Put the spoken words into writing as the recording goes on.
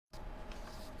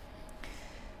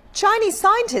Chinese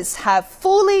scientists have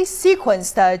fully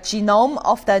sequenced the genome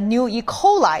of the new E.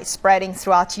 coli spreading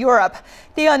throughout Europe.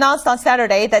 They announced on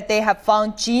Saturday that they have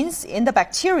found genes in the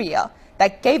bacteria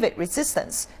that gave it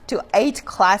resistance to 8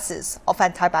 classes of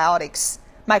antibiotics.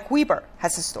 Mike Weber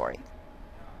has the story.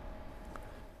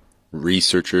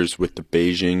 Researchers with the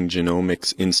Beijing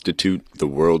Genomics Institute, the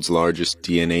world's largest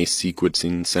DNA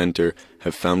sequencing center,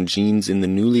 have found genes in the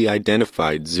newly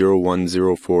identified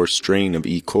 0104 strain of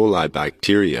E. coli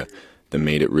bacteria that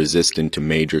made it resistant to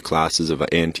major classes of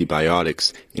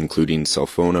antibiotics, including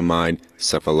sulfonamide,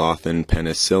 cephalothin,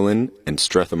 penicillin, and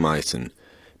streptomycin.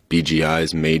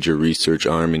 BGI's major research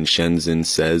arm in Shenzhen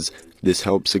says this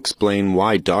helps explain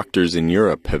why doctors in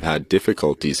Europe have had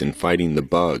difficulties in fighting the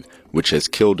bug, which has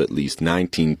killed at least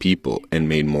 19 people and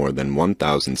made more than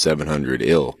 1,700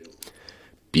 ill.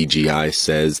 BGI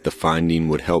says the finding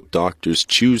would help doctors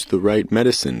choose the right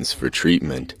medicines for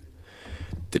treatment.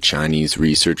 The Chinese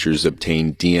researchers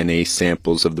obtained DNA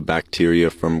samples of the bacteria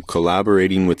from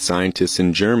collaborating with scientists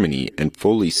in Germany and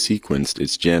fully sequenced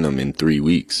its genome in 3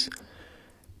 weeks.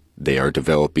 They are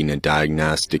developing a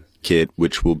diagnostic kit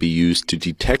which will be used to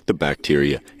detect the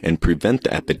bacteria and prevent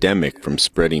the epidemic from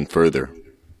spreading further.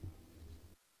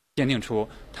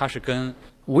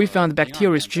 We found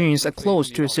bacteria's genes are close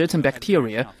to a certain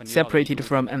bacteria separated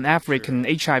from an African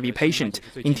HIV patient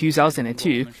in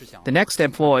 2002. The next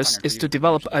step for us is to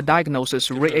develop a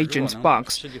diagnosis reagent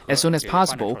box as soon as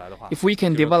possible. If we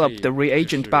can develop the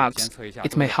reagent box,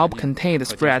 it may help contain the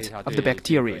spread of the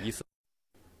bacteria.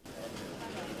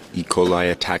 E. coli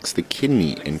attacks the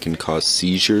kidney and can cause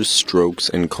seizures, strokes,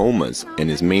 and comas, and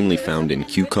is mainly found in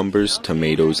cucumbers,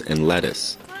 tomatoes, and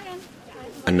lettuce.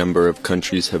 A number of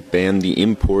countries have banned the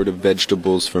import of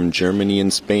vegetables from Germany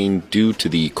and Spain due to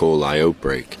the E. coli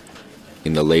outbreak.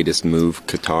 In the latest move,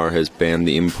 Qatar has banned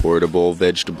the import of all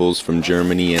vegetables from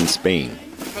Germany and Spain.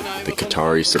 The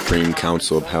Qatari Supreme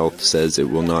Council of Health says it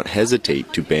will not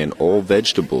hesitate to ban all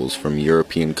vegetables from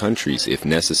European countries if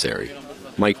necessary.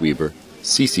 Mike Weber,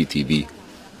 CCTV.